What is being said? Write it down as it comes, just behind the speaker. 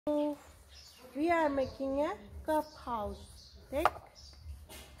So we are making a cup house. Take.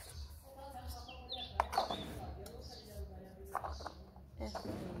 Take.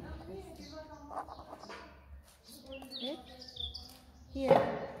 Here.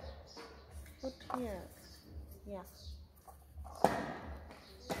 Put here. Yeah.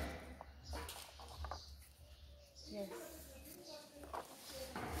 Yes.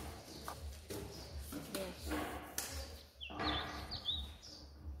 Yes.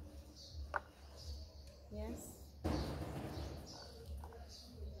 Yes.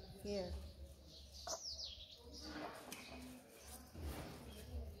 Here.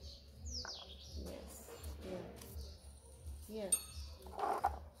 Yes. Here. Here.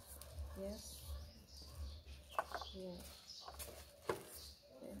 Yes. Here. Yes.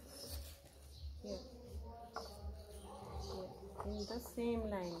 Here. Here. In the same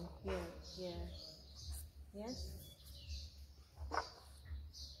line. Here. Here. Yes.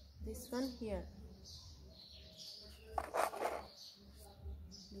 This one here.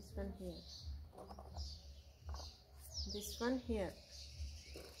 This one here. This one here.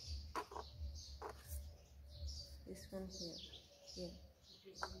 This one here. Here.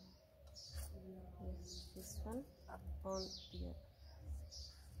 Yes. This one on here.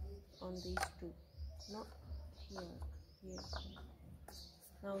 On these two. Not here. Here.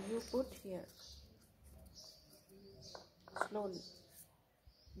 Now you put here. Slowly.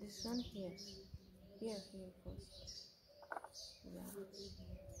 This one here. Here first. Yeah.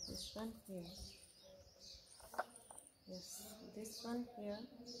 This one here. Yes. This one here.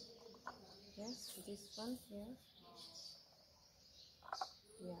 Yes. This one here.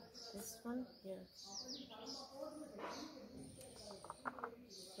 Yeah. This one here.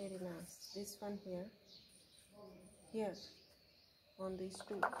 Very nice. This one here. Here. On these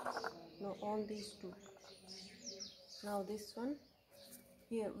two. No, on these two. Now this one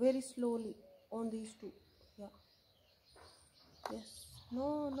here. Very slowly. On these two. Yeah. Yes.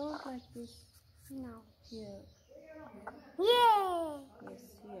 No, not like this. No. Here. Yeah. Yes,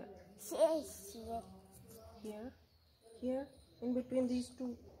 here. Yes. Here. Here. In between these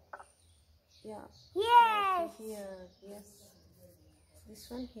two. Yeah. Yes. Also here. Yes. This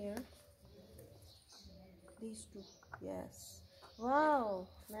one here. These two. Yes. Wow.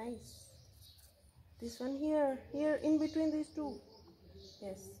 Nice. This one here. Here in between these two.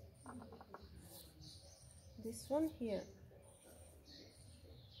 Yes. This one here.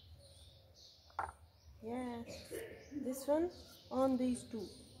 Yes. This one on these two.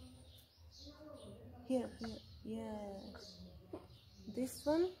 Here. Yes. This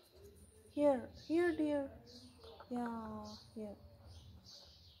one here. Here, dear. Yeah. Here.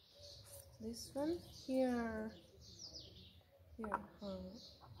 This one here. Here.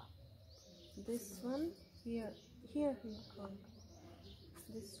 This one here. Here.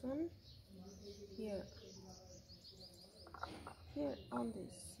 This one here. Here on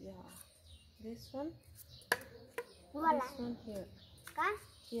this. Yeah. This one. This one here.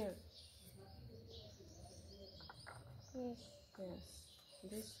 Here. Yes. Yes.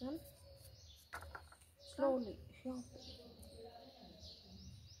 This one. Slowly. Yeah.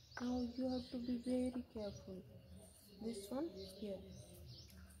 Now you have to be very careful. This one here.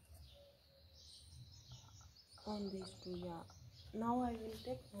 On these two, yeah. Now I will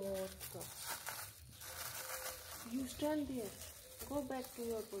take more stuff. You stand there. Go back to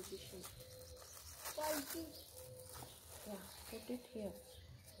your position. Yeah, put it here.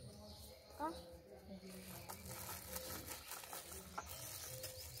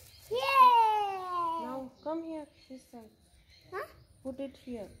 Yeah. Now come here, this side. Huh? Put it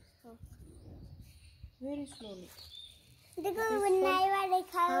here. Very slowly. देखो बनाई वाले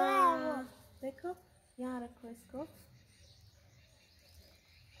खाना है वो. देखो यहाँ रखो इसको.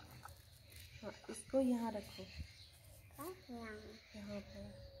 हाँ, इसको यहाँ रखो. यहाँ पर.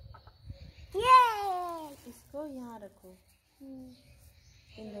 Yes. इसको यहाँ रखो.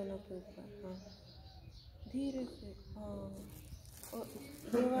 इन दोनों के ऊपर. हाँ. धीरे से. हाँ. और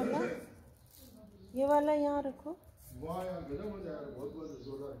ये वाला यहाँ रखो.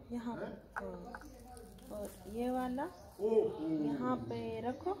 यहाँ पर. हाँ. और ये वाला यहाँ पे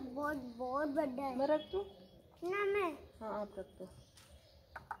रखो. बहुत बड़ा है. मैं रख दूँ? ना मैं. हाँ आप रख दो.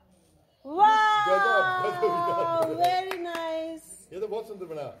 Wow! Very nice. ये तो बहुत सुंदर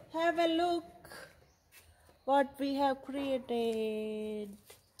बना. Have a look what we have created.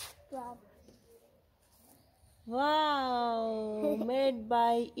 Wow! Made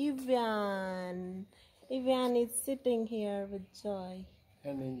by Evian. Evian is sitting here with joy.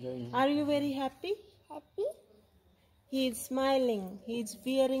 And enjoying. Are you very happy? Happy? He is smiling. He is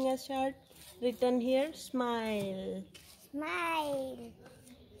wearing a shirt written here, smile. Smile.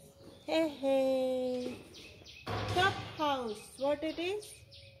 Hey, hey. Cup house. What it is?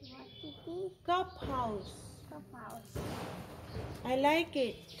 What it is? Cup house. Cup house. I like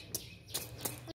it.